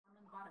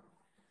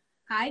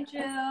Hi,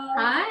 Jill.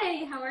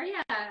 Hi, how are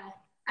you?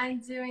 I'm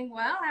doing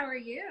well. How are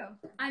you?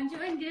 I'm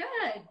doing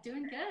good.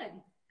 Doing good.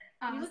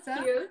 Awesome. You look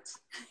cute.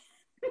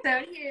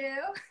 So do you.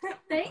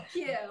 Thank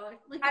you.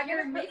 Look at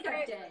your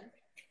makeup day.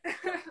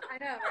 I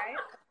know, right?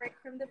 A break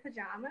from the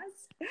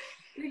pajamas.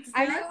 Exactly.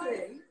 I'm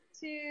going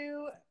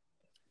to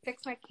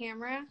fix my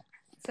camera.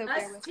 So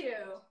Us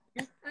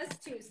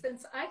too.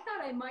 Since I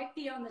thought I might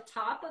be on the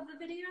top of the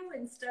video,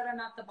 instead I'm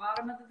at the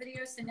bottom of the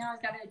video, so now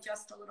I've got to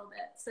adjust a little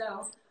bit.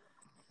 So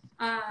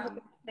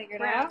figure it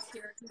Brad's out.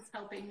 here, he's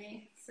helping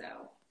me. So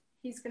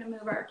he's going to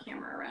move our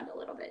camera around a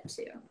little bit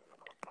too.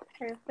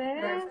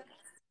 Perfect.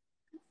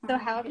 So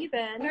how have you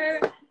been?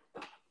 I'm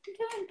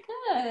doing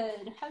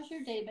good. How's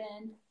your day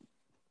been?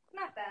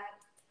 Not bad.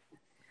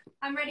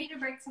 I'm ready to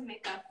break some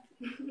makeup.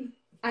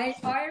 I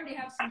already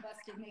have some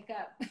busted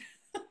makeup.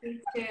 Me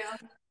too.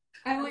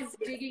 I was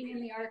digging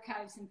in the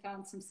archives and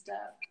found some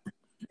stuff.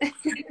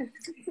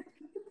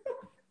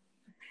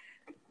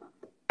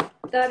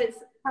 That is,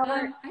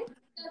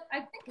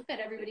 I think that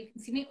everybody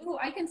can see me. Oh,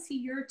 I can see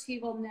your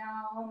table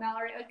now,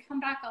 Mallory. It would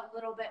come back a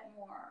little bit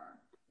more.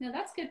 No,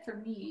 that's good for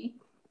me.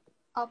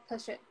 I'll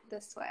push it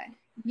this way.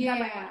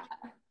 Yeah.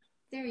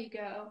 There you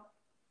go.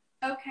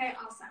 Okay,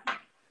 awesome.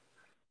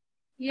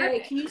 Yeah,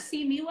 Perfect. can you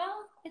see me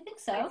well? I think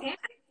so. I can.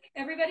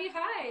 Everybody,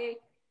 hi.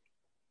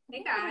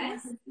 Hey,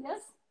 guys.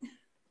 Yes.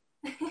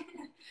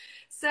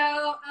 So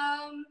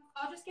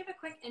I'll just give a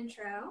quick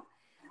intro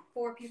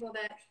for people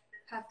that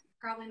have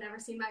probably never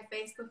seen my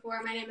face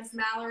before. My name is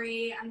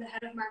Mallory. I'm the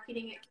head of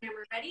marketing at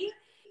Camera Ready,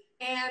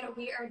 and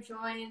we are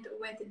joined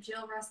with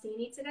Jill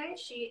Rossini today.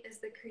 She is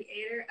the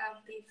creator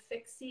of the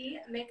Fixy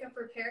Makeup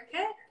Repair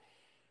Kit.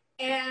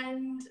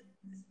 And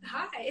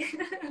hi.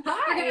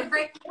 Hi. We're gonna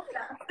break this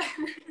up.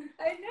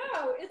 I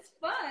know, it's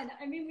fun.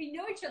 I mean, we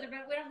know each other,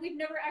 but we've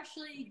never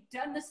actually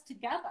done this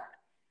together.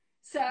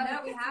 So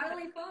no, we it's haven't.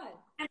 really fun.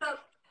 And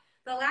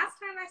the last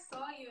time I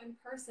saw you in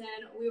person,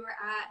 we were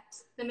at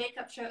the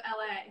Makeup Show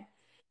LA.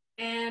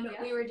 And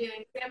we were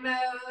doing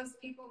demos.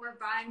 People were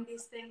buying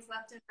these things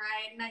left and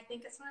right. And I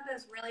think it's one of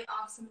those really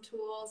awesome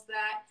tools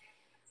that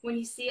when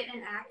you see it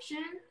in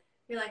action,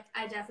 you're like,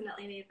 I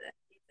definitely need this.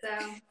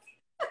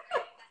 So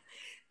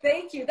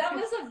thank you. That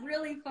was a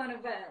really fun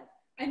event.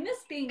 I miss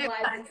being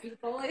live with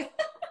people.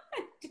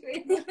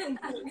 Doing it in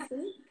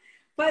person.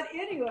 But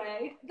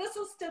anyway, this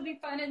will still be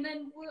fun. And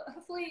then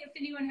hopefully if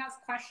anyone has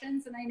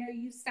questions, and I know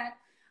you sent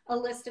a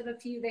list of a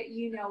few that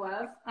you know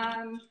of,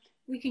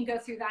 we can go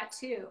through that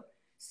too.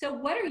 So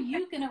what are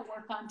you going to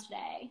work on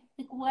today?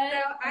 Like what? So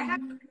I have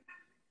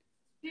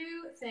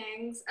two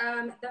things.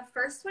 The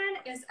first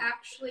one is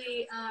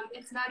actually,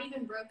 it's not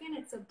even broken.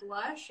 It's a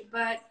blush,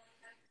 but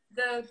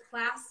the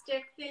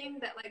plastic thing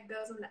that like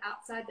goes on the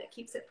outside that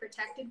keeps it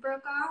protected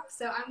broke off.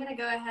 So I'm going to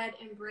go ahead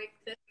and break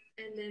this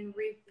and then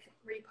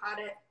repot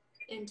it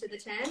into the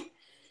tin.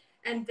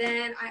 And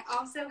then I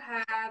also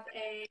have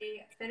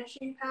a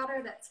finishing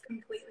powder that's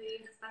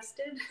completely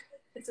busted.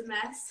 It's a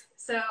mess.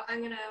 So I'm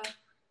going to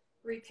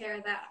repair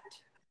that.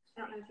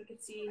 I don't know if you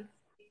could see.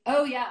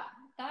 Oh yeah,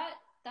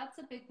 that's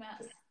a big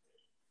mess.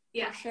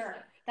 Yeah, for sure.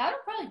 That'll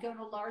probably go in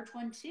a large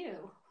one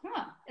too.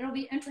 It'll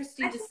be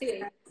interesting to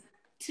see.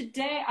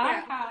 Today I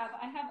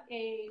have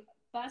a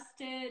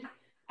busted.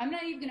 I'm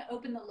not even going to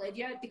open the lid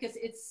yet because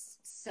it's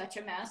such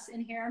a mess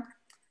in here.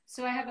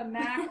 So I have a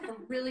MAC, a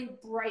really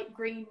bright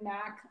green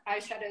MAC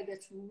eyeshadow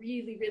that's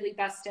really, really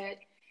busted.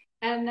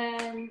 And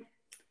then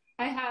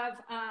I have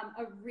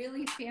a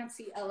really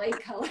fancy LA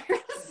Colors,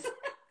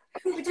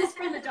 which is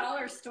from the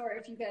dollar store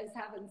if you guys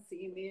haven't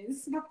seen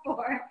these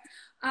before.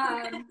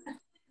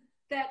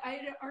 That I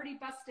had already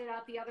busted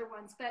out the other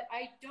ones, but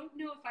I don't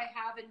know if I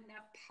have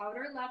enough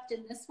powder left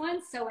in this one.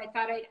 So I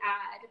thought I'd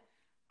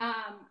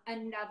add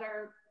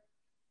another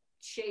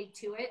shade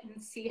to it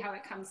and see how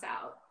it comes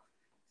out.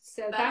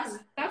 So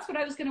that's what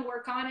I was going to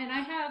work on. And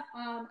I have,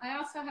 I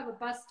also have a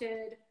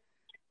busted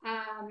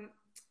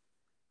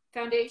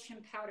foundation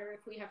powder.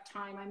 If we have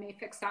time, I may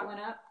fix that one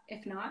up.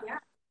 If not. Yeah.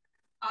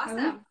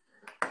 Awesome.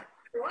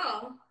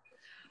 Cool.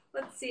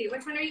 Let's see.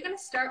 Which one are you going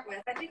to start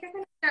with? I think I'm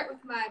going to start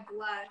with my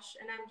blush,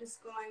 and I'm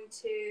just going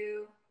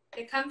to,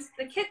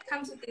 the kit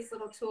comes with these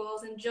little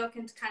tools, and Jill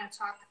can kind of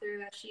talk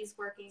through as she's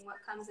working what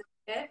comes in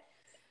the kit.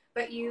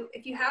 But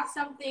if you have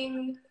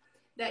something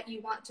that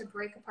you want to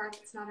break apart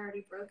that's not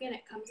already broken,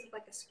 it comes with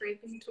like a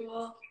scraping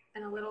tool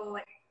and a little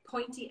like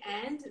pointy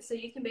end. So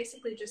you can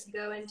basically just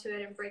go into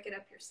it and break it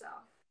up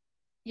yourself.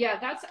 Yeah,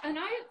 and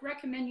I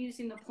recommend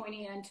using the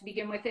pointy end to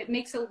begin with. It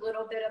makes a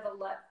little bit of a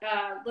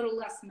little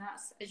less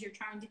mess as you're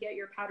trying to get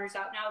your powders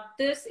out. Now,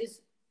 this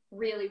is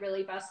really,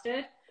 really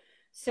busted.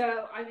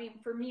 So, I mean,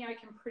 for me, I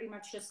can pretty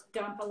much just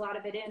dump a lot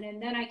of it in, and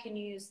then I can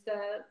use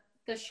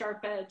the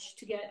sharp edge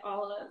to get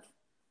all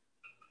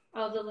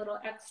the little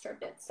extra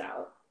bits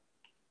out.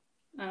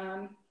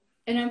 And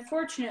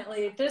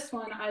unfortunately, this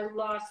one, I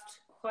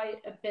lost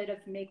quite a bit of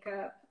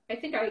makeup. I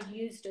think I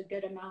used a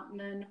good amount, and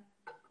then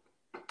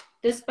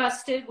this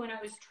busted when I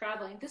was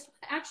traveling. This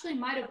actually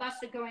might have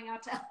busted going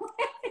out to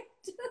LA.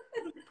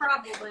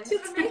 Probably. To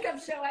the makeup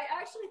show. I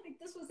actually think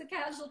this was a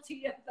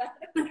casualty of that.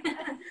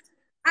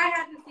 I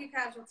had few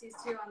casualties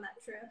too on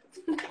that trip.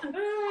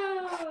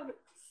 Oh,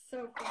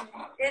 so funny.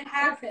 It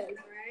happens,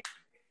 right?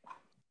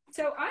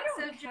 So I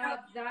don't have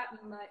that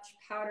much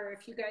powder,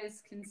 if you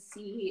guys can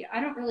see.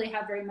 I don't really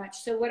have very much.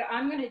 So what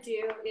I'm going to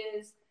do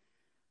is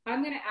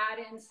I'm going to add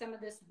in some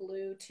of this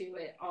blue to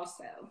it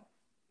also.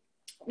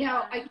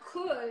 Now, I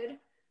could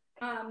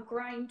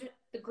grind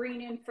the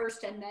green in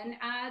first and then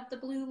add the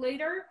blue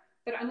later,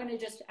 but I'm going to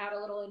just add a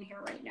little in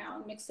here right now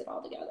and mix it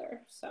all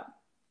together. So,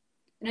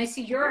 and I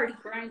see you're already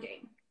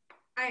grinding.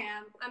 I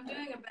am. I'm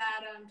doing a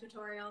bad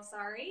tutorial,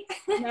 sorry.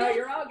 No,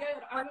 you're all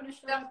good. I'm going to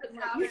show up and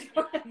let you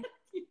talk.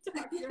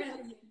 You're ahead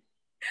of me.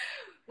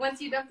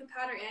 Once you dump the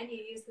powder in, you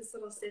use this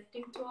little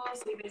sifting tool.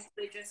 So you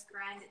basically just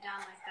grind it down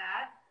like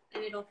that,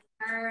 and it'll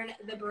turn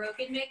the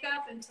broken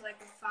makeup into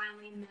like a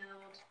finely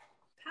milled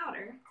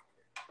powder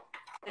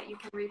that you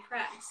can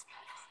repress.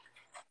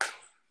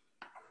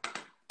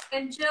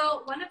 And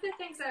Jill, one of the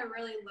things I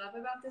really love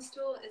about this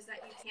tool is that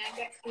you can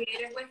get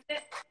creative with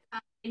it,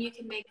 and you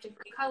can make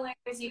different colors.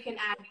 You can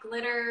add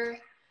glitter.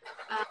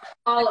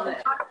 All of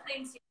it. A lot of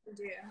things you can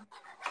do.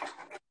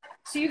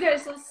 So you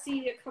guys will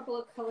see a couple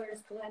of colors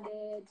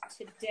blended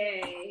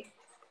today.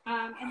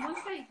 And once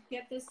I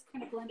get this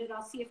kind of blended,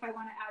 I'll see if I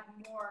want to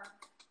add more.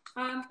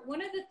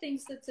 One of the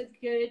things that's a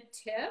good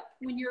tip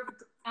when you're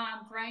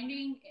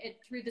grinding it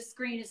through the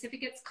screen is if it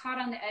gets caught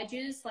on the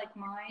edges, like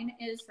mine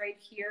is right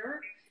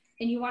here,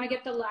 and you want to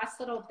get the last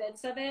little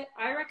bits of it,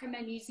 I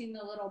recommend using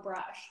the little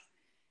brush.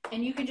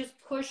 And you can just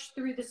push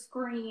through the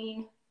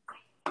screen,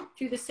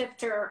 through the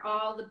sifter,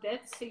 all the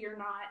bits so you're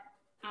not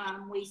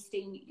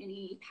wasting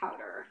any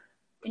powder.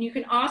 And you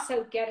can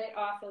also get it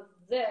off of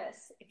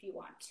this if you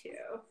want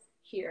to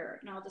here.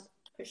 And I'll just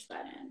push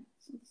that in.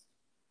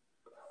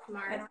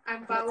 Smart.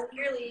 I'm following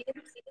your lead.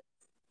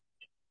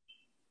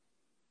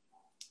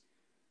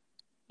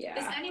 Yeah.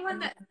 Does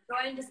anyone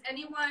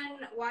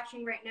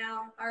watching right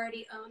now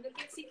already own the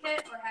Fixy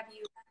Kit, or have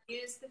you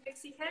used the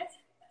Fixy Kit?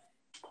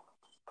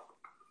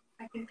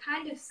 I can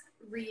kind of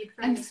read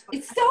from this one.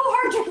 It's so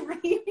hard to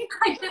read.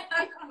 I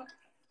know.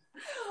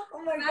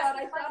 Oh my God,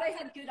 I thought I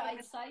had good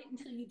eyesight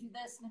until you do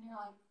this, and then you're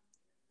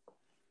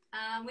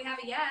like. We have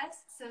a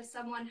yes, so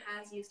someone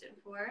has used it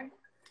before.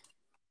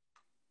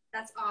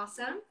 That's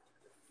awesome.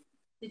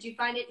 Did you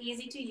find it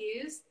easy to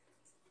use?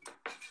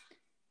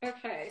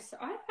 Okay, so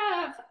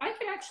I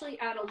can actually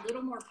add a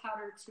little more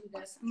powder to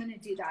this. I'm going to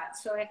do that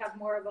so I have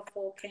more of a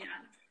full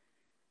pan.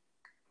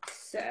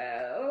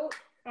 So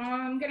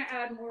I'm going to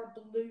add more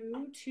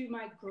blue to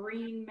my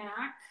green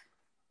MAC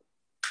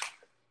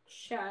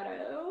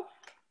shadow.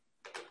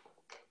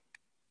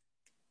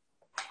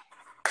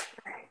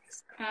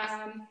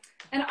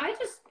 And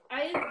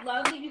I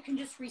love that you can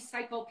just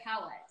recycle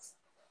palettes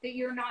that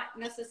you're not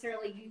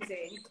necessarily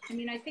using. I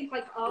mean, I think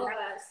like all of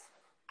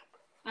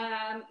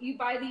us, you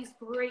buy these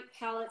great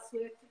palettes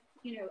with,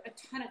 you know, a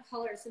ton of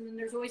colors, and then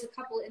there's always a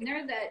couple in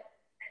there that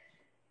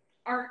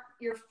aren't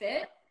your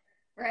fit,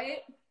 right?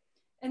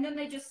 And then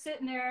they just sit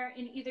in there,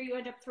 and either you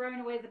end up throwing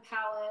away the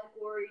palette,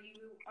 or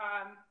you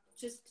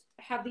just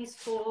have these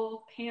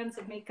full pans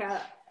of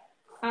makeup.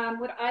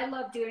 What I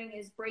love doing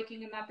is breaking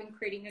them up and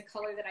creating a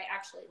color that I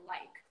actually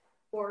like,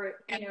 or,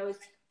 you know, is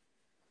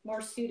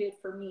more suited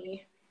for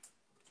me.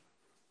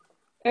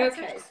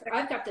 Okay, so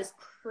I've got this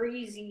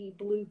crazy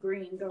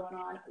blue-green going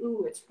on.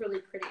 Ooh, it's really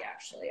pretty,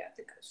 actually. I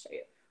think I'll show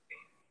you.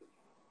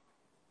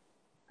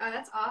 Oh,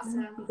 that's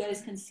awesome. You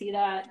guys can see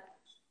that.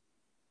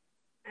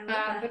 I love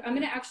that. But I'm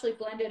going to actually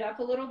blend it up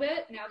a little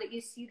bit now that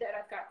you see that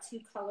I've got two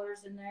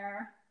colors in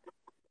there.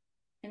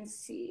 And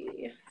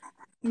see.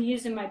 I'm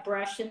using my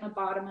brush in the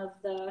bottom of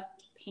the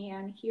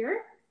pan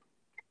here.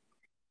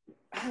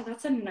 Oh,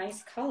 that's a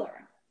nice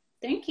color.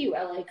 Thank you,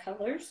 LA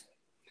Colors.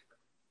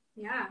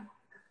 Yeah.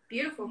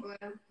 Beautiful blue.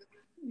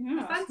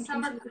 Yeah. Fun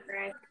summer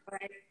gray.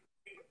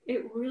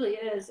 It really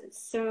is. It's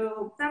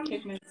so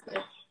pigmented.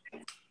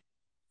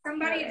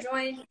 Somebody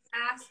joined,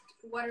 asked,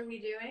 what are we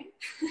doing?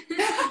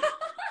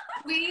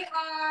 We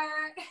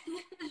are,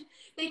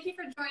 thank you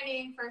for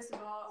joining, first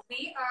of all.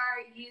 We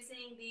are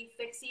using the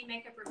Fixy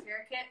Makeup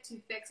Repair Kit to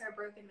fix our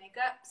broken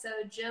makeup. So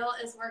Jill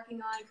is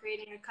working on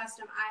creating a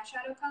custom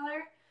eyeshadow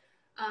color.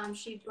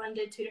 She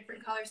blended two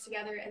different colors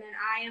together, and then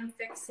I am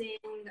fixing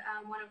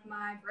one of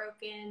my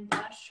broken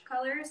blush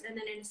colors, and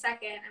then in a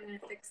second I'm going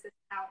to fix this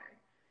powder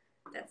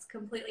that's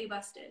completely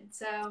busted.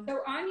 So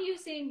I'm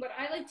using, what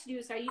I like to do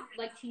is I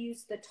like to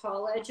use the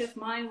tall edge of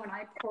mine when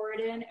I pour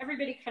it in.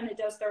 Everybody kind of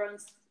does their own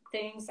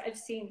things. I've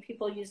seen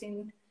people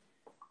using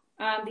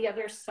the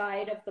other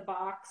side of the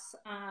box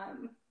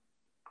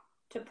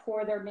to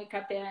pour their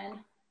makeup in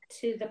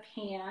to the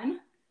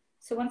pan.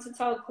 So once it's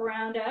all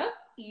ground up,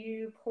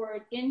 you pour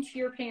it into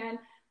your pan.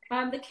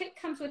 The kit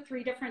comes with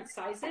 3 different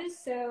sizes,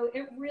 so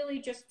it really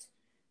just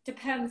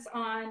depends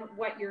on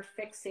what you're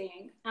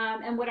fixing.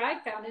 And what I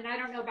found, and I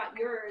don't know about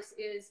yours,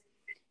 is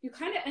you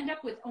kind of end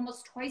up with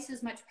almost twice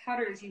as much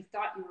powder as you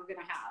thought you were going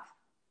to have.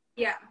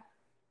 Yeah.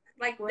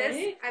 Like right?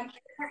 This, I can't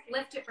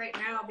lift it right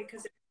now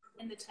because it's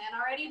in the tin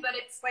already, but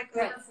it's like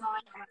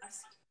overflowing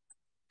almost.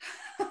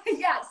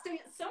 Yeah, so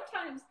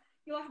sometimes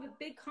you'll have a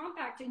big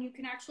compact and you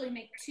can actually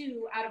make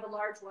 2 out of a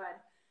large one.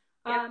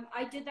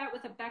 I did that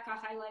with a Becca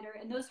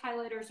highlighter, and those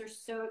highlighters are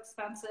so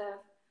expensive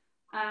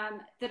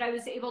that I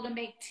was able to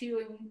make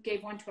 2 and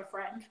gave 1 to a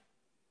friend.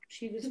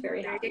 She was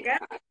very happy.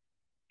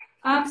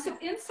 So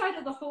inside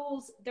of the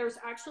holes, there's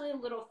actually a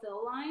little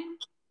fill line,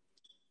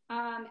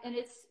 and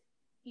it's,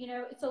 you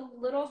know, it's a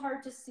little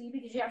hard to see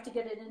because you have to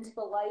get it into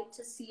the light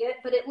to see it,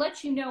 but it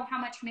lets you know how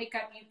much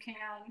makeup you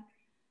can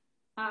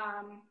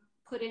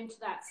put into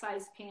that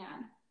size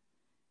pan.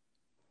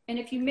 And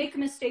if you make a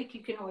mistake,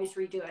 you can always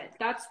redo it.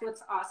 That's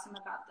what's awesome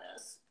about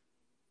this.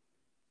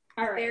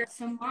 All right,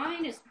 so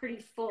mine is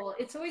pretty full.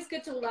 It's always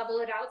good to level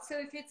it out. So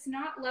if it's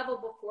not level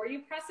before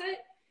you press it,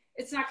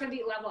 it's not going to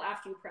be level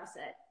after you press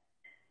it,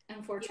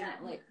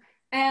 unfortunately.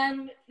 Yeah.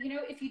 And, you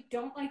know, if you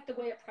don't like the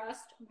way it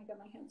pressed, oh my God,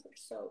 my hands are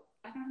so,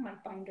 I don't have my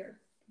binder.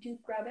 Did you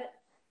grab it?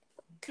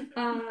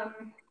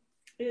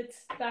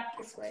 It's back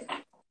this way.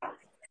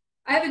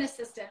 I have an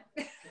assistant.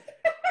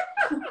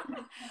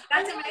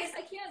 That's amazing.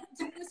 I can't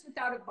do this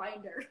without a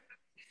binder.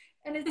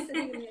 And it's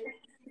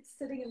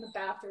sitting in the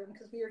bathroom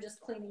because we were just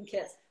cleaning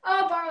kits.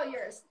 I'll borrow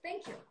yours.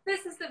 Thank you.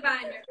 This is the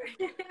binder.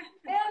 And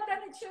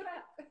then it showed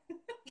up.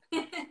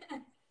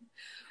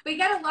 We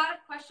got a lot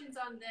of questions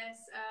on this.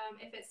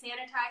 If it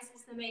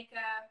sanitizes the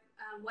makeup,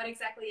 what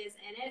exactly is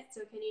in it?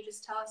 So can you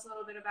just tell us a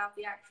little bit about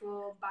the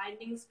actual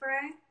binding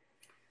spray?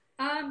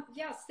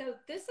 Yeah, so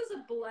this is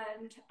a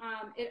blend.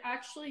 It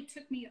actually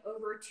took me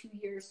over 2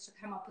 years to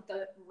come up with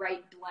the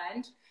right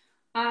blend.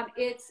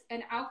 It's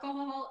an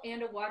alcohol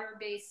and a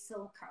water-based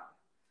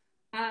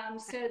silicone.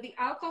 So the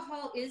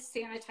alcohol is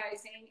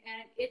sanitizing,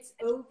 and it's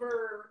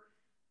over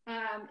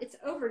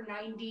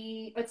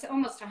 90, it's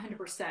almost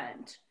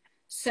 100%.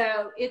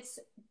 So it's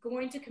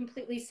going to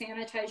completely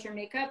sanitize your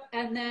makeup.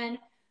 And then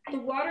the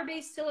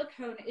water-based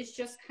silicone is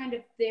just kind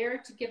of there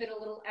to give it a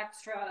little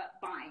extra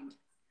bind.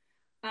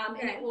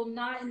 And it will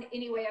not in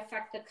any way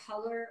affect the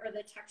color or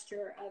the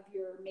texture of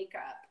your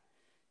makeup.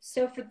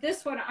 So for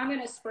this one, I'm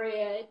going to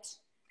spray it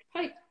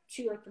probably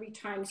 2 or 3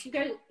 times.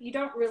 You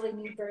don't really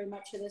need very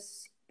much of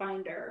this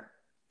binder.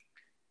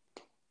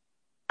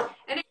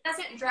 And it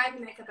doesn't dry the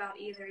makeup out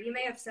either. You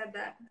may have said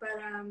that, but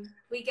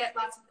we get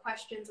lots of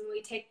questions when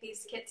we take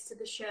these kits to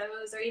the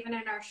shows or even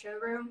in our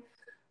showroom.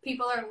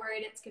 People are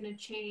worried it's going to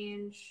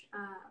change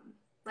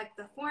like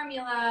the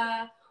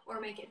formula or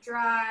make it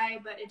dry,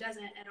 but it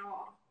doesn't at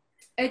all.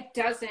 It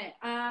doesn't.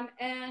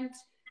 And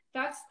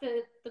that's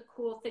the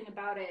cool thing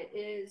about it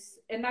is,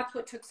 and that's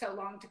what took so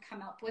long to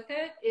come up with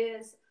it,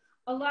 is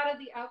a lot of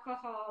the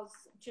alcohols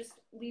just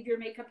leave your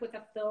makeup with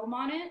a film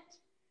on it.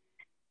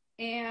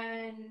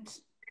 And,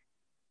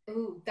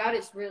 ooh, that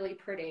is really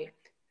pretty.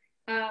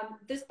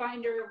 This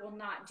binder will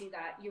not do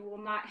that. You will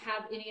not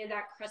have any of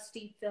that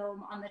crusty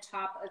film on the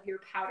top of your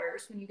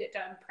powders when you get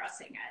done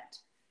pressing it.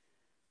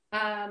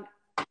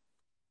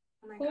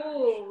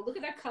 Oh, look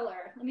at that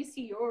color. Let me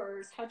see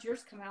yours. How'd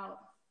yours come out?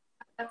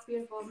 That's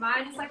beautiful.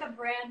 Mine is like a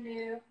brand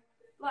new.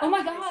 Look, oh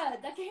my God,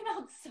 that came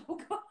out so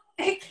good.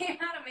 It came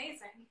out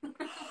amazing.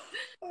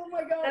 Oh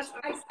my gosh.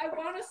 I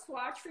want to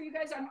swatch for you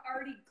guys. I'm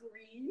already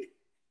green.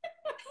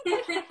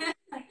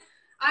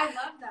 I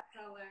love that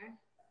color.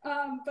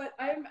 But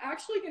I'm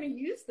actually going to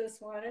use this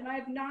one, and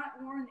I've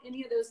not worn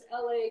any of those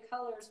LA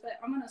colors, but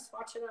I'm going to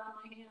swatch it on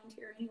my hand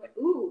here anyway.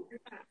 Ooh,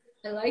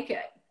 I like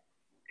it.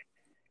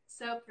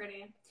 So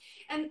pretty.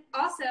 And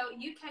also,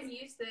 you can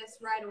use this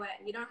right away.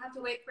 You don't have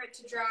to wait for it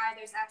to dry.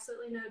 There's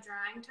absolutely no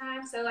drying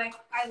time. So, like,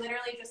 I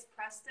literally just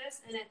press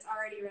this, and it's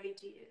already ready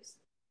to use.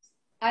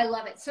 I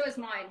love it. So is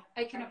mine.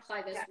 I can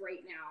apply this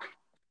right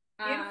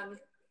now.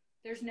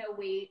 There's no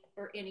wait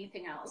or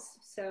anything else.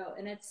 So,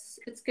 and it's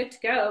good to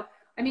go.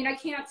 I mean, I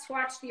can't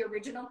swatch the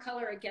original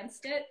color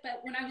against it, but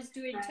when I was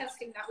doing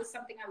testing, that was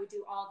something I would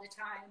do all the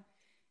time,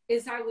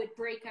 is I would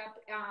break up,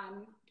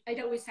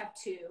 I'd always have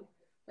 2.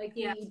 Like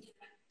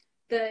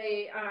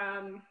the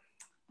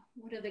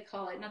what do they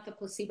call it? Not the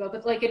placebo,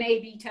 but like an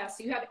A/B test.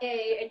 So you have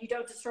A and you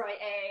don't destroy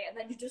A, and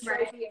then you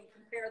destroy B and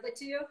compare the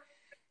 2.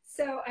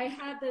 So I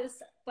had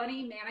this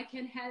funny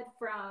mannequin head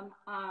from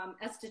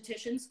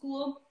esthetician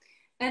school,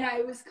 and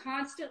I was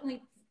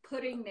constantly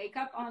putting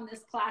makeup on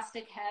this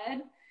plastic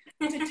head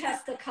to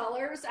test the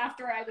colors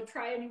after I would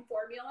try a new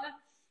formula.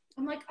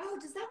 I'm like, oh,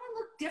 does that one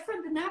look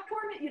different than that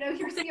formula? You know,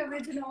 here's the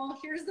original,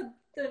 here's the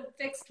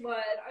fixed one.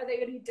 Are they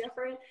any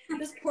different?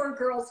 This poor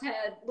girl's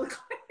head looked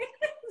like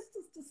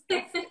this is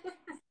disgusting.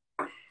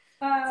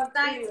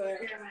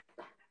 Anyway.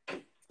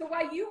 So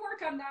while you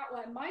work on that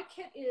one, my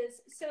kit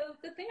is, so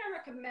the thing I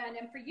recommend,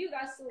 and for you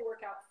guys it'll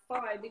work out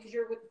fine because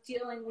you're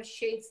dealing with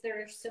shades that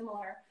are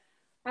similar,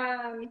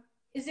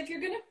 is if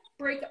you're going to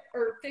break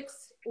or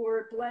fix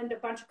or blend a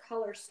bunch of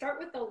colors, start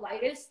with the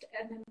lightest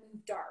and then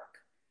move dark.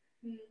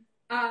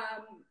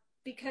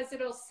 Because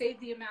it'll save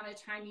the amount of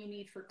time you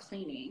need for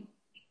cleaning.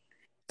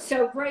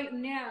 So right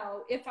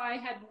now, if I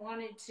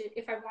wanted to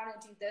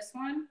do this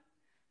one,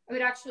 I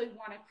would actually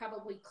want to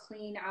probably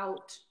clean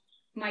out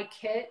my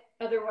kit.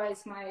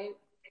 Otherwise, my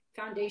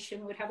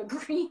foundation would have a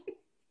green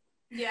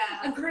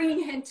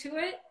hint to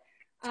it,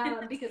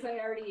 because I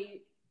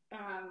already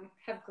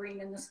have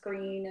green in the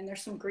screen, and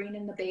there's some green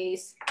in the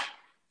base.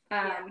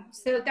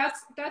 So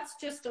that's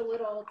just a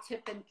little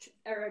tip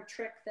or a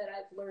trick that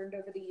I've learned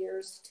over the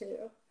years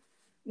to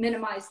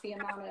minimize the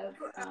amount of.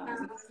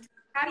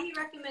 How do you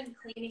recommend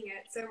cleaning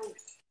it? So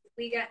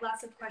we get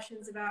lots of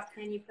questions about,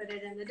 can you put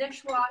it in the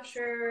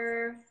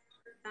dishwasher,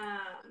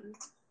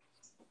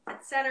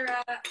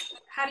 etc.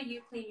 How do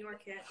you clean your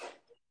kit?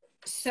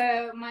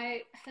 So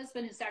my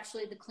husband is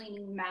actually the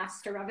cleaning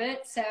master of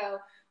it. So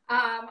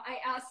I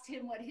asked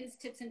him what his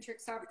tips and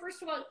tricks are.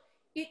 First of all,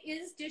 it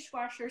is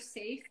dishwasher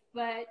safe,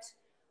 but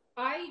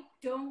I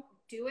don't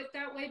do it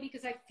that way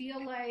because I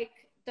feel like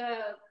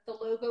the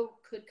logo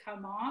could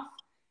come off.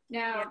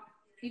 Now,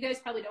 you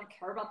guys probably don't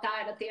care about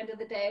that. At the end of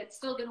the day, it's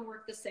still going to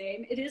work the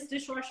same. It is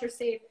dishwasher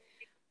safe,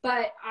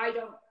 but I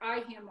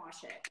hand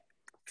wash it.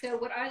 So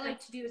what I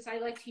like to do is I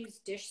like to use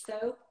dish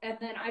soap, and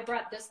then I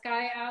brought this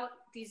guy out,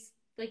 these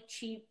like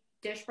cheap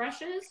dish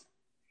brushes.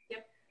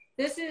 Yep.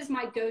 This is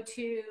my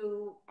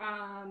go-to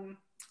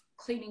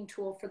cleaning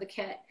tool for the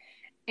kit.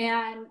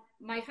 And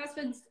my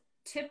husband's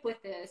tip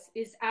with this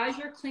is, as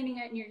you're cleaning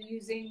it and you're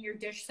using your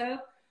dish soap,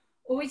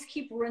 always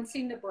keep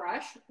rinsing the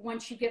brush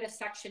once you get a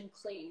section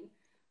clean,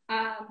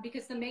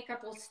 because the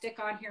makeup will stick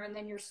on here and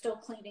then you're still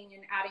cleaning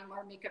and adding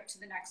more makeup to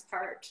the next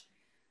part.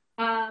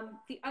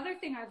 The other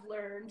thing I've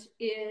learned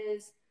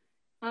is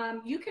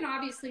you can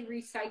obviously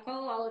recycle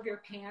all of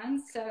your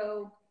pans.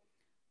 So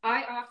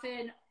I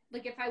often,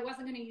 like if I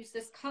wasn't going to use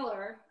this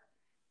color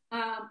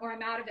or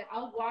I'm out of it,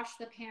 I'll wash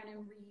the pan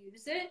and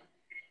reuse it.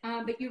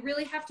 But you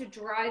really have to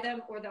dry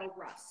them or they'll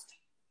rust.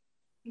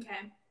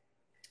 Okay.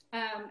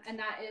 And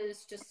that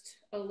is just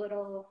a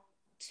little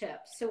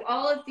tip. So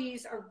all of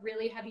these are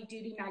really heavy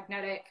duty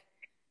magnetic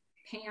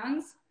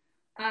pans,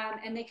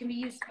 and they can be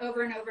used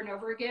over and over and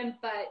over again,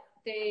 but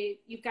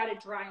you've got to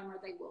dry them or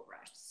they will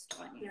rust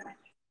on you. Yeah.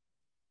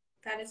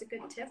 That is a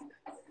good tip.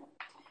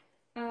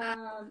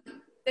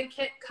 The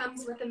kit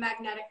comes with a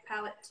magnetic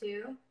palette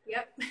too.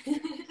 Yep.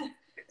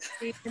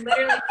 So you can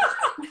literally.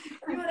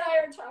 You and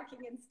I are talking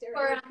in stereo.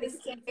 Or on this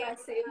same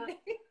thing.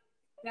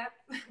 Yep.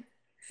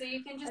 So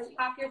you can just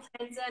pop your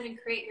pens in and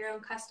create your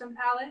own custom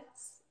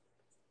palettes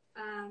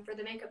for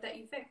the makeup that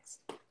you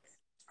fixed.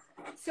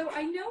 So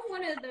I know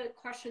one of the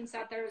questions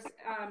out there is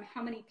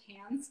how many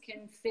pans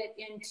can fit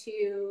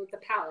into the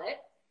palette.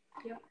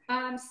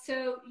 Yep.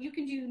 So you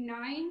can do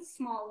 9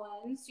 small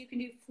ones. You can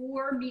do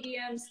 4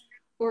 mediums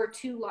or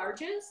 2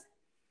 larges.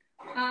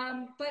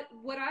 But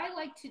what I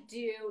like to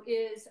do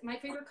is, my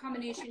favorite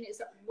combination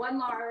is 1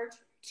 large,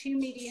 2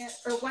 medium,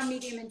 or 1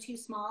 medium and 2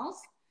 smalls.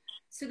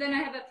 So then I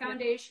have a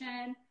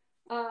foundation,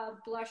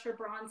 blush or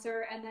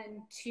bronzer, and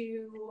then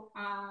 2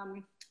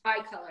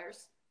 eye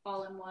colors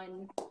all in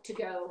one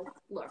to-go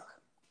look.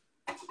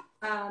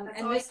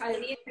 And this,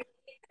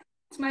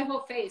 it's my whole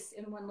face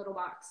in one little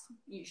box,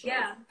 usually.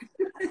 Yeah.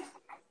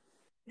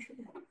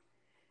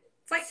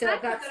 It's like kind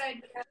of a good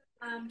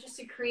idea, just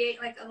to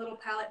create like a little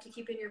palette to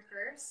keep in your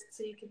purse.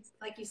 So you can,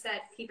 like you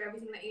said, keep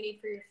everything that you need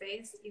for your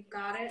face. You've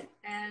got it,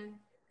 and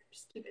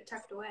just keep it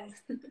tucked away.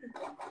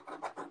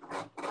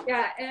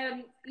 Yeah,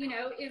 and you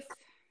know, if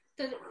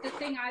the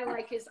thing I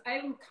like is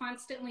I'm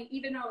constantly,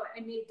 even though I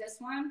made this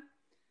one,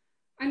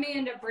 I may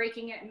end up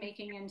breaking it and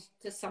making it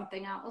into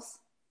something else.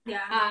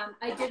 Yeah.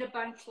 I did a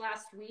bunch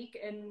last week,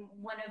 and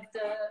one of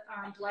the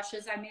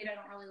blushes I made I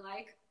don't really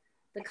like.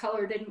 The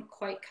color didn't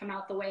quite come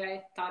out the way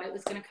I thought it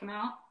was going to come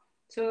out.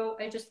 So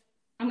I'm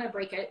going to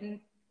break it and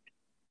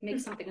make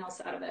something else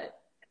out of it.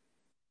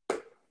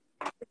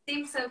 It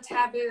seems so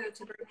taboo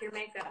to break your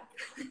makeup.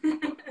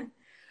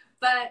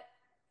 But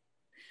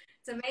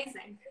it's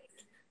amazing.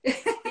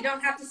 You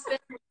don't have to spend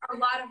a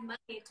lot of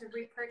money to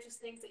repurchase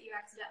things that you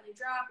accidentally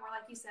drop. Or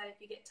like you said, if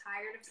you get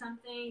tired of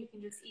something, you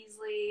can just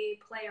easily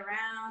play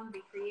around,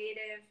 be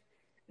creative,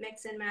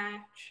 mix and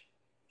match.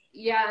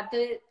 Yeah,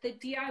 the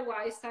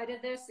DIY side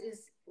of this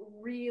is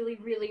really,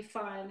 really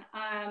fun.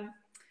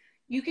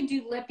 You can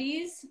do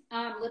lippies,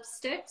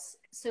 lipsticks.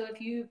 So if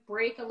you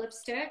break a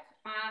lipstick,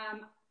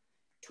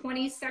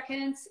 20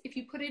 seconds, if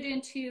you put it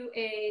into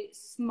a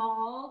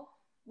small,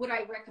 what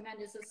I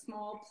recommend is a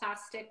small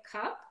plastic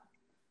cup,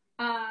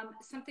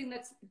 something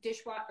that's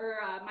dishwasher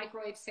or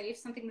microwave safe,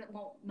 something that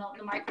won't melt in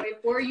the microwave,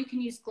 or you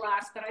can use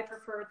glass, but I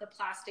prefer the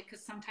plastic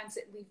because sometimes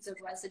it leaves a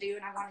residue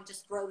and I want to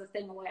just throw the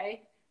thing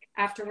away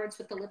afterwards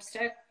with the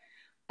lipstick.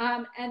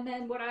 And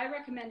then what I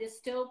recommend is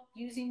still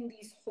using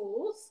these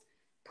holes,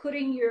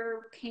 putting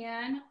your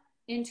pan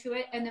into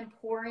it and then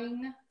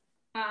pouring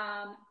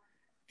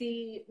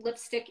the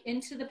lipstick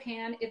into the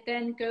pan. It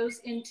then goes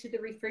into the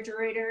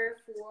refrigerator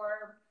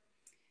for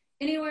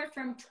anywhere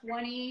from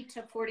 20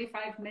 to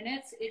 45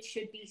 minutes. It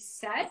should be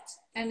set,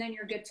 and then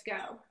you're good to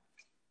go.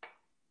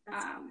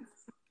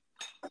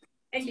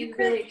 And you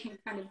really can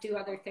kind of do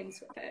other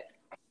things with it.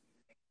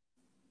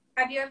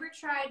 Have you ever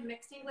tried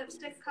mixing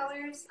lipstick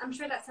colors? I'm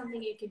sure that's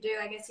something you could do.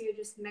 I guess you would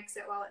just mix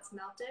it while it's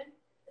melted.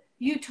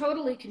 You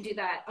totally can do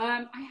that.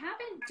 I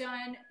haven't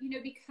done, you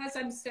know, because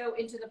I'm so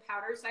into the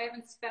powders, I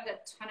haven't spent a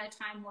ton of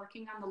time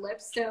working on the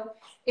lips. So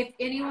if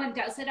anyone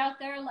does it out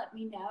there, let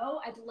me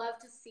know. I'd love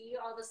to see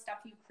all the stuff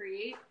you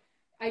create.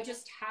 I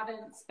just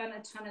haven't spent a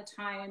ton of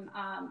time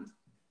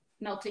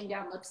melting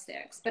down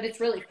lipsticks, but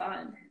it's really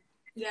fun.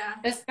 Yeah.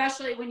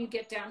 Especially when you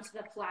get down to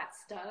the flat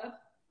stub.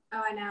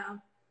 Oh, I know.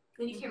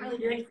 And you can't really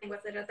do anything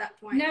with it at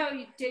that point. No,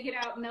 you dig it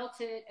out, melt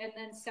it, and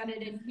then set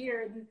it in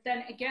here. And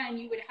then again,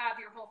 you would have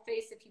your whole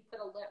face if you put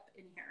a lip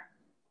in here.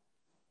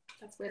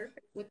 That's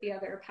with the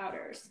other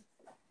powders.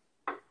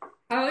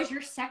 How is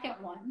your second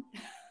one?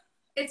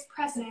 It's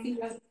pressing.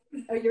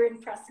 Oh, you're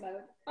in press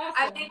mode. Awesome.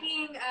 I'm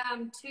making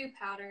 2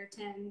 powder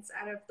tins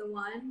out of the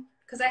one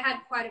because I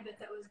had quite a bit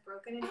that was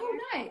broken in here. Oh,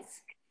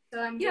 nice.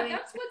 So I'm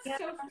that's what's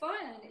so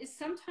fun is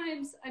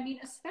sometimes, I mean,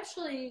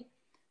 especially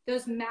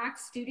those MAC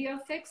Studio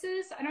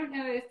Fixes. I don't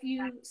know if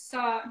you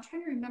saw, I'm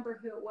trying to remember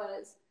who it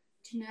was.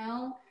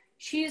 Janelle,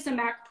 she is a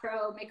Mac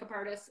Pro makeup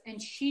artist, and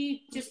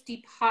she just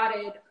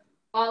depotted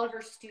all of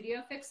her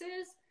Studio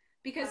Fixes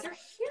because they're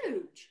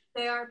huge.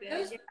 They are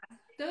big.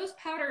 Those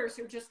powders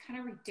are just kind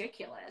of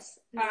ridiculous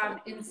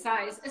in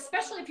size,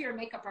 especially if you're a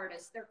makeup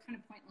artist. They're kind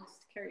of pointless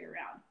to carry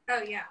around.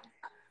 Oh,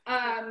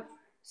 yeah.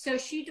 So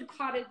she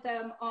depotted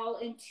them all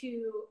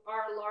into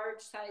our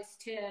large size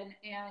tin,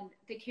 and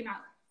they came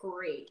out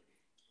great.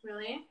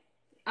 Really?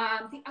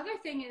 The other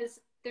thing is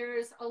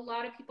there's a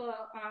lot of people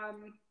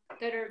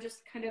that are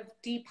just kind of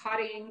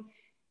depotting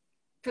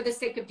for the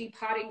sake of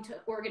depotting to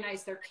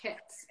organize their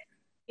kits.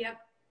 Yep.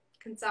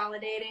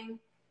 Consolidating.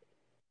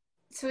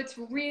 So it's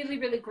really,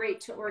 really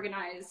great to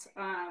organize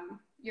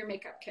your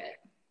makeup kit.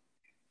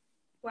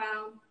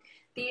 Wow.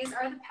 These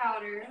are the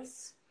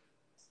powders.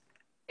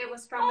 It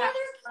was from they're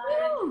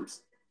cute.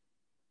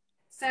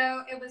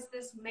 So it was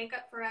this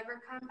Makeup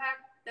Forever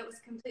compact that was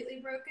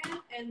completely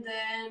broken, and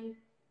then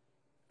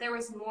there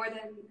was more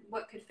than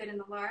what could fit in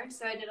the large,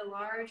 so I did a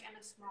large and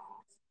a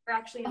small. Or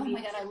actually, oh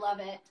my god, I love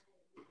it.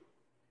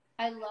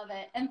 I love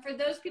it. And for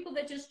those people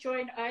that just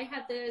joined, I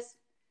had this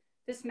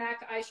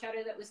MAC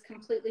eyeshadow that was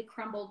completely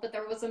crumbled, but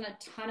there wasn't a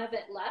ton of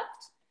it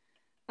left.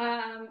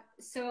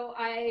 So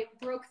I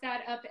broke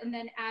that up and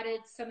then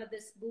added some of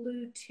this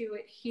blue to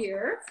it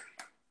here.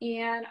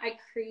 And I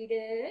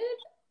created,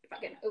 if I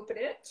can open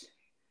it,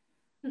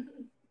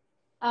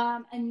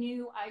 a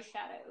new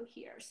eyeshadow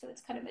here. So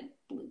it's kind of a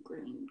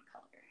blue-green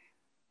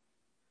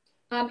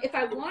color. If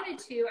I wanted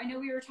to, I know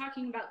we were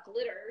talking about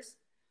glitters.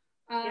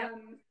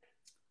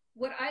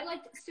 What I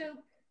like, so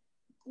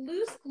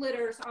loose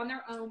glitters on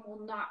their own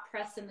will not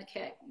press in the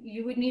kit.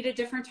 You would need a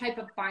different type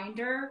of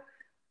binder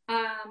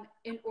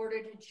in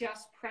order to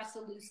just press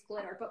a loose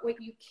glitter. But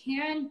what you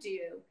can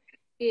do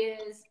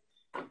is,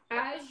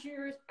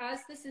 as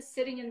this is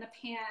sitting in the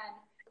pan,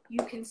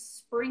 you can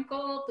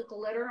sprinkle the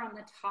glitter on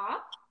the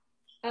top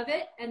of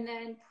it and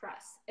then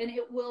press, and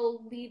it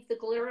will leave the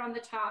glitter on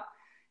the top,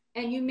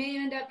 and you may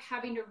end up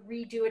having to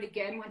redo it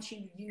again once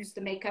you use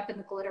the makeup and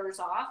the glitter is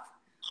off.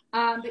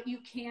 But you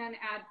can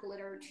add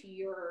glitter to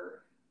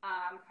your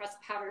pressed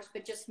powders,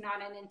 but just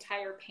not an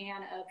entire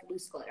pan of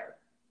loose glitter.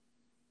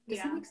 Does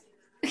that make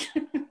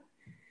sense?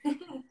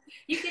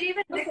 You could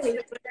even mix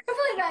it.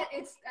 Hopefully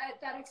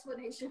that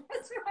explanation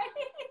was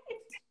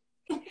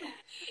right.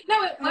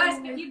 No, it was,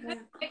 but you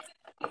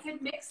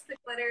could mix the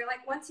glitter.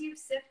 Like once you've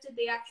sifted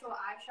the actual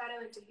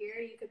eyeshadow into here,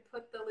 you could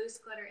put the loose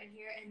glitter in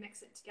here and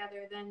mix it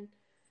together, then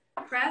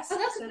press. Oh,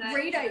 that's a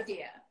great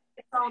idea.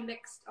 It's all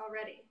mixed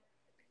already.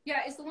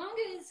 Yeah, as long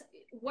as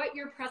what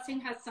you're pressing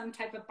has some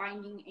type of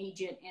binding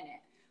agent in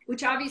it,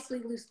 which obviously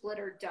loose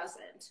glitter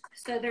doesn't.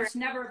 So there's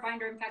never a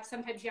binder. In fact,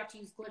 sometimes you have to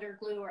use glitter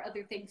glue or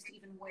other things to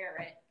even wear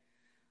it.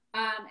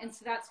 And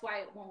so that's why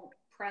it won't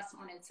press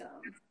on its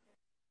own.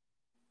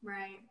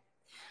 Right.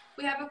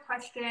 We have a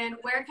question.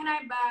 Where can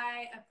I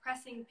buy a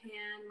pressing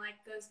pan like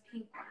those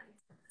pink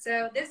ones?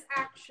 So this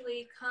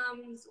actually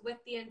comes with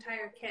the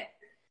entire kit.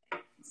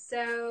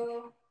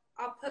 So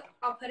I'll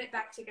put it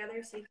back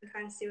together so you can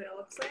kind of see what it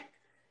looks like.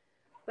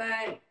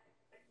 But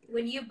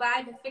when you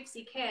buy the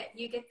Fixy kit,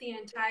 you get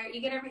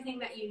everything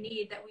that you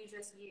need that we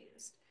just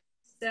used.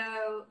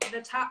 So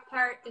the top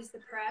part is the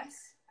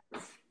press.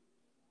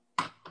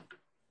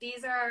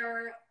 These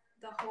are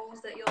the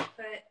holes that you'll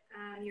put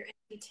your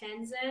empty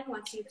tins in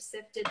once you've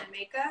sifted the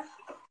makeup.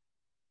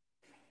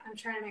 I'm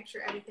trying to make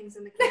sure everything's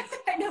in the kit.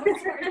 I know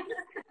it's right.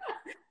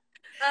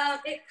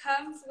 It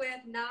comes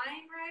with 9,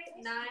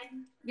 right?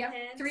 9 yep,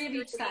 pins. 3 of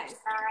each size.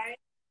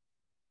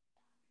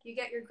 You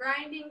get your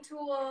grinding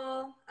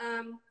tool.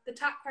 The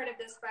top part of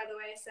this, by the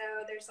way, so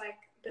there's like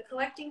the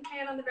collecting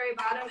pan on the very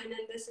bottom, and then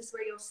this is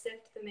where you'll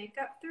sift the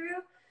makeup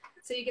through.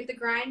 So you get the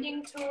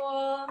grinding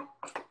tool,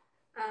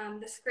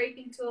 the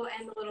scraping tool,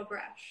 and the little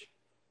brush.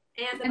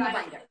 And the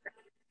binder.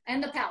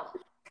 And the palette.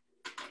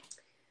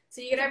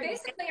 So you get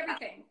basically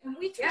everything. And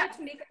we tried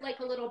to make it like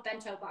a little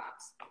bento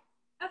box.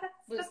 Okay,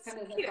 was kind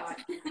of the thought.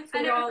 So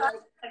I never all thought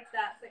like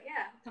that, but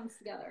yeah. Comes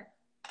together.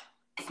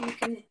 So you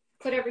can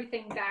put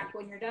everything back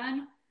when you're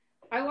done.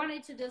 I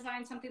wanted to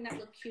design something that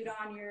looked cute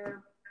on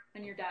your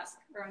desk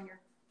or on your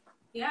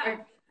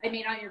I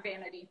mean, on your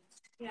vanity.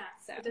 Yeah,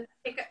 so it doesn't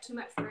take up too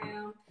much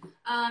room.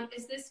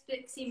 Is this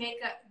Fixy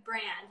Makeup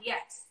brand?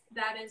 Yes,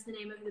 that is the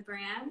name of the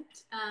brand.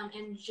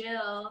 And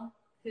Jill,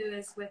 who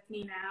is with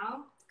me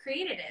now,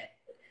 created it.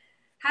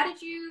 How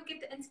did you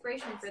get the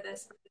inspiration for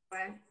this, by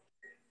the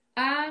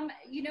way?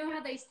 You know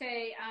how they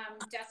say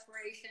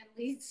desperation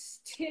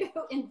leads to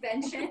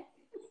invention?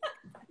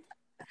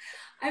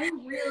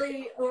 I'm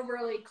really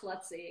overly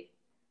klutzy.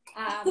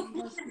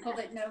 Most people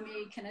that know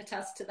me can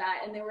attest to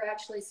that, and they were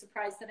actually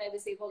surprised that I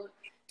was able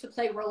to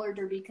play roller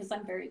derby because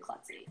I'm very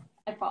klutzy.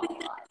 I fall a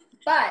lot.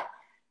 But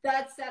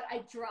that said,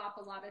 I drop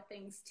a lot of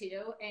things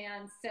too,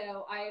 and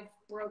so I've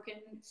broken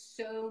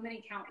so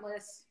many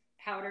countless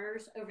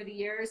powders over the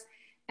years.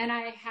 And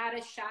I had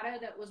a shadow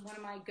that was one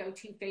of my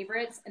go-to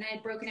favorites, and I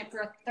had broken it for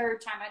a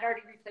third time. I'd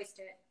already replaced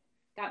it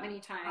that many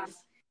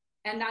times.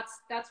 And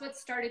that's what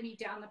started me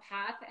down the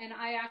path. And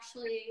I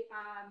actually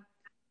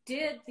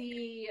did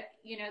the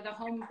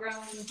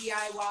homegrown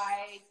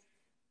DIY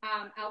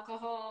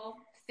alcohol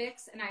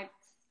fix, and I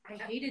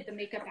hated the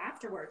makeup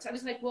afterwards. I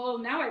was like, well,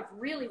 now I've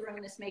really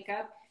ruined this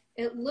makeup.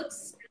 It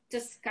looks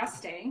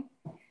disgusting,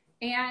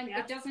 and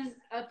it doesn't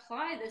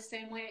apply the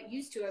same way it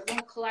used to. It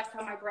won't collect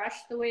on my brush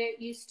the way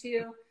it used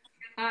to.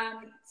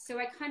 So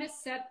I kind of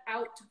set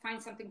out to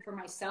find something for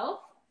myself,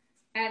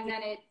 and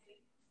then it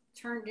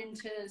turned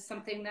into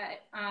something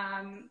that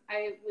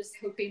I was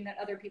hoping that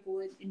other people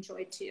would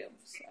enjoy too.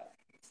 So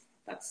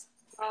that's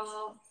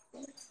all.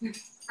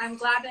 I'm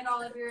glad that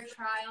all of your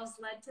trials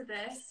led to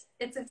this.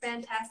 It's a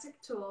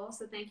fantastic tool,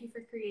 so thank you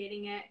for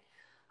creating it.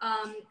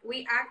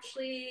 We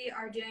actually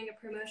are doing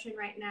a promotion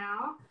right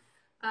now.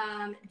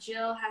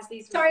 Jill has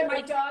these. Sorry,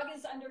 my dog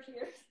is under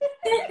here.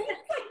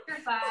 You're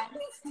fine.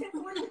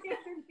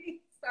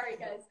 Sorry,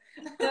 guys.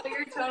 No,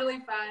 you're totally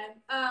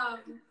fine.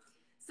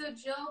 So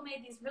Jill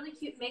made these really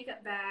cute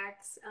makeup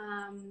bags,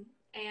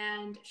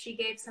 and she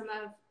gave some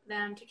of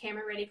them to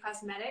Camera Ready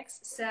Cosmetics.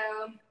 So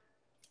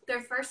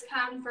they're first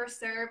come, first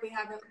serve. We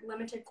have a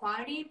limited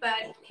quantity,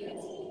 but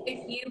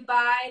if you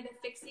buy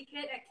the Fixy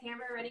Kit at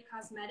Camera Ready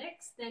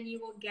Cosmetics, then you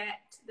will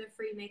get the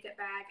free makeup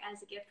bag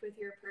as a gift with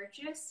your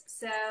purchase.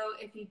 So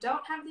if you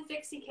don't have the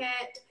Fixy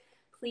Kit,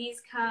 please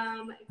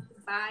come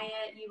buy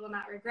it. You will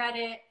not regret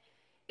it.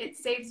 It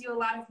saves you a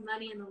lot of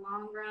money in the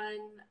long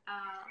run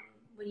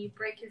when you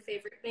break your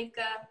favorite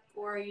makeup,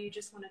 or you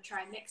just want to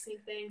try mixing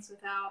things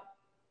without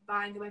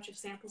buying a bunch of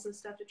samples of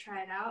stuff to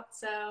try it out.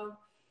 So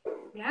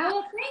yeah.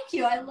 Well, thank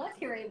you. I love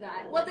hearing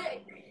that. Well,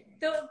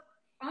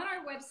 on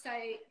our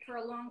website for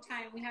a long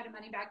time, we had a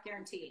money back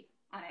guarantee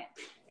on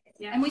it.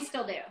 Yeah. And we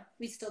still do.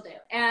 We still do.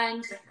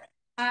 And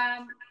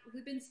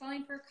we've been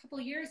selling for a couple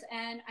of years,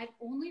 and I've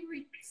only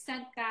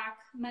sent back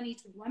money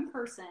to one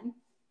person.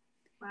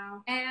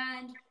 Wow.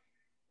 And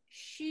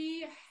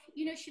she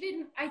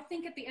didn't, I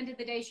think at the end of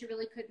the day, she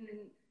really couldn't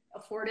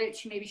afford it.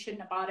 She maybe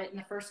shouldn't have bought it in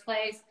the first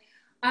place.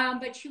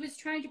 But she was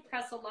trying to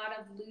press a lot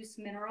of loose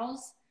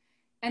minerals,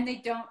 and they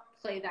don't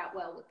play that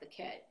well with the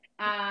kit.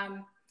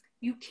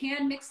 You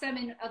can mix them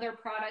in other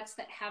products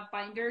that have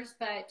binders,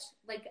 but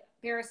like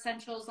Bare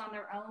Essentials on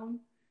their own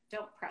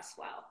don't press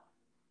well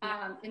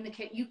in the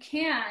kit. You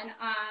can,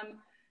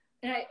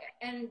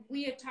 and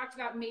we had talked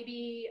about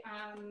maybe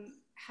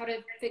how to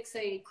fix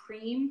a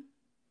cream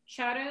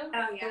shadow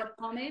or a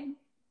pomade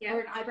or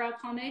an eyebrow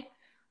pomade.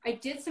 I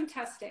did some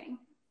testing,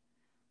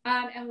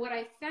 and what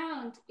I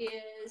found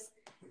is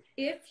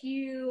if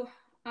you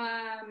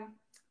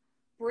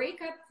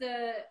break up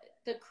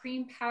the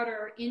cream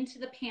powder into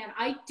the pan.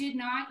 I did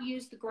not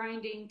use the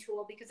grinding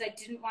tool because I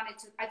didn't want it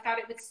to, I thought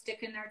it would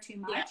stick in there too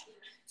much. Yeah.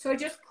 So I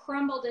just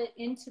crumbled it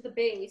into the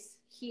base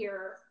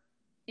here,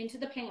 into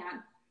the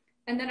pan.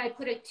 And then I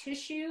put a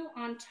tissue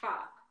on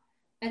top,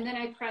 and then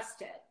I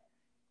pressed it.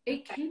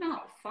 It came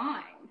out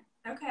fine.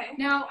 Okay.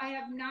 Now, I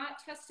have not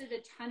tested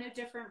a ton of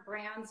different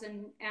brands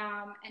and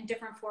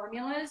different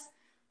formulas.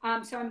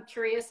 So I'm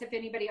curious if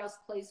anybody else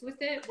plays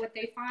with it, what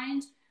they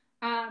find.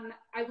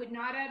 I would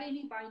not add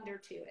any binder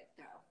to it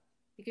though,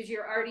 because you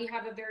already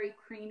have a very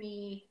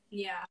creamy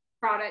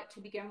product to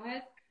begin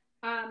with.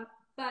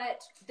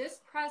 But this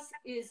press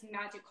is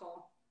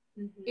magical.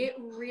 Mm-hmm. It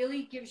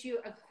really gives you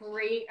a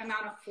great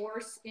amount of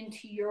force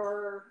into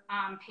your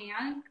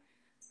pan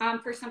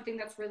for something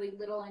that's really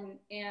little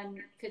and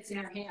fits in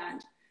your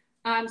hand.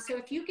 So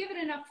if you give it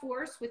enough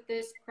force with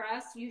this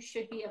press, you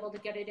should be able to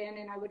get it in,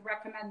 and I would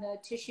recommend the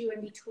tissue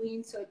in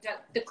between so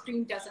the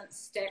cream doesn't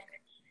stick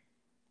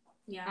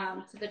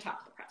to the top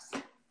of the press.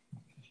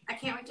 I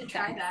can't wait to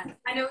try that.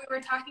 I know we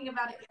were talking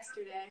about it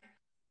yesterday.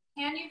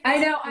 Can you? I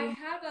know. I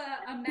have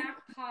a MAC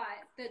pot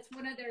that's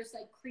one of those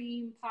like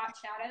cream pot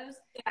shadows.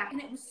 Yeah.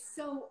 And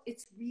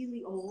it's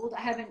really old.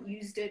 I haven't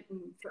used it in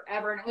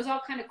forever. And it was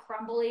all kind of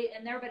crumbly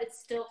in there, but it's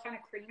still kind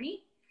of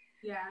creamy.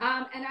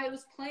 Yeah. And I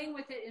was playing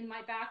with it in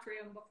my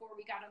bathroom before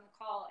we got on the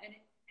call, and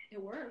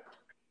it worked.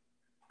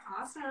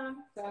 Awesome.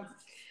 So.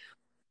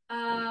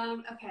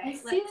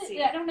 Okay, let's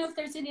see. I don't know if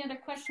there's any other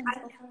questions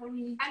before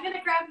we... I'm going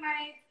to grab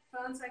my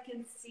phone so I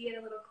can see it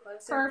a little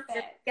closer.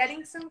 Perfect. We're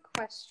getting some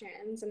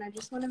questions, and I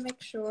just want to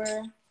make sure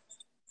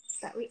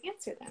that we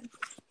answer them.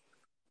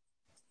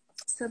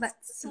 So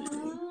let's see.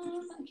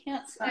 I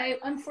can't say.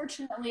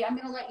 Unfortunately, I'm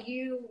going to let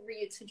you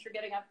read since you're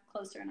getting up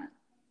closer enough.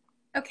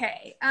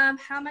 Okay.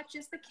 How much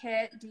is the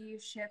kit? Do you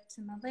ship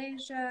to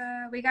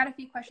Malaysia? We got a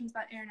few questions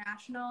about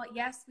international.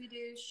 Yes, we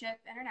do ship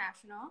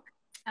international.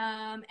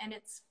 And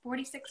it's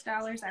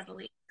 $46, I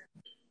believe.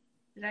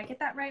 Did I get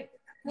that right?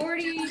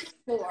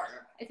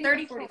 44. I think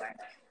 34.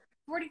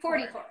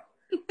 44.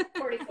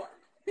 44.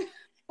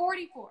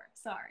 44.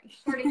 Sorry.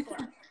 44.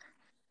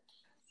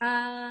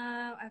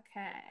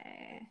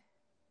 Okay.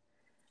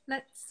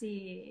 Let's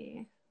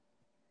see.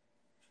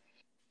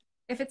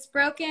 If it's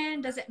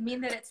broken, does it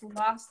mean that it's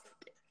lost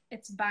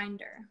its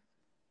binder?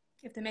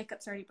 If the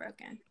makeup's already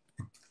broken?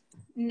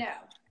 No.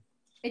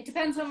 It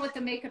depends on what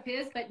the makeup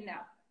is, but no.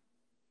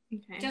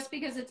 Okay. Just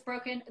because it's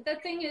broken. The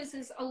thing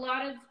is a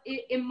lot of,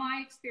 in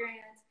my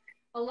experience,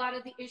 a lot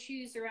of the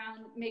issues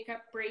around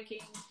makeup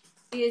breaking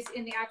is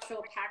in the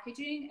actual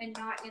packaging and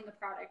not in the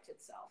product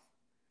itself.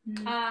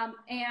 Mm-hmm.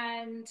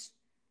 And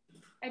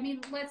I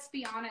mean, let's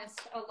be honest,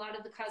 a lot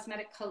of the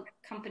cosmetic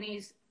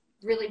companies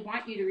really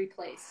want you to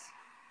replace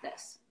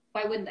this.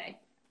 Why wouldn't they?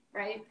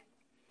 Right?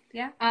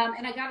 Yeah.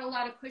 And I got a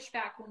lot of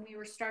pushback when we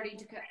were starting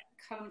to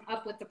come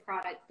up with the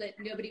product that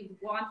nobody would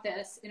want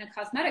this in a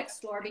cosmetic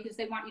store because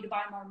they want you to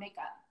buy more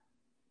makeup.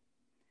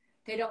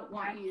 They don't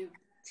want you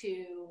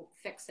to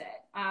fix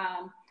it.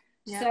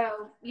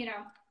 So, you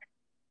know,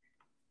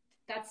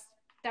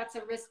 that's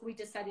a risk we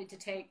decided to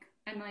take.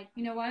 I'm like,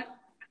 you know what?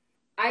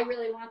 I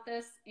really want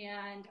this,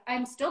 and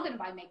I'm still going to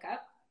buy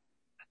makeup,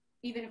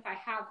 even if I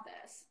have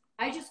this.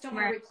 I just don't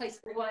want to replace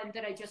the one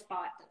that I just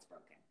bought that's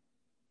broken.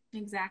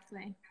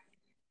 Exactly.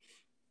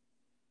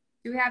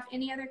 Do we have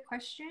any other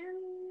questions?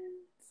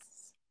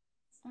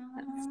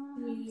 Let's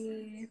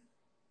see.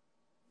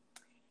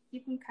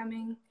 Keep them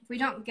coming. If we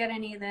don't get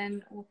any,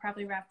 then we'll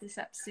probably wrap this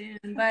up soon.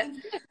 But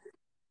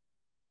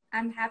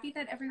I'm happy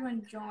that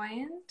everyone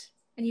joined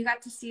and you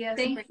got to see us.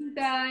 Thank you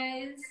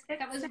guys.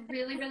 That was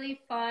really, really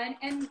fun.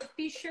 And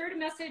be sure to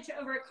message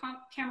over at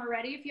Camera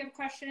Ready if you have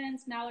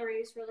questions. Mallory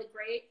is really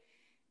great.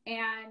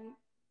 And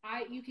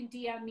you can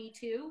DM me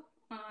too.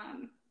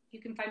 You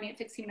can find me at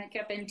Fixy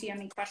Makeup and DM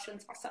me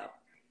questions also.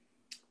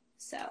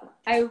 So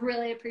I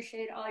really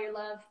appreciate all your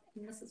love,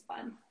 and this is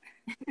fun.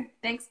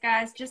 Thanks,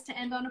 guys. Just to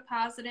end on a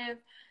positive,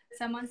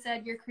 someone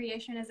said your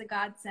creation is a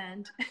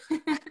godsend.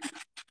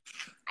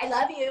 I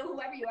love you,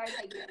 whoever you are.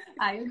 Thank you.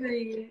 I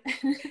agree.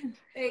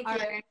 Thank all you.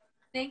 Right.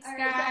 Thanks, all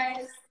guys. Right,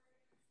 guys.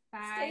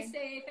 Bye. Stay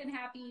safe and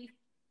happy.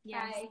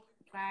 Yes. Bye.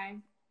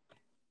 Bye.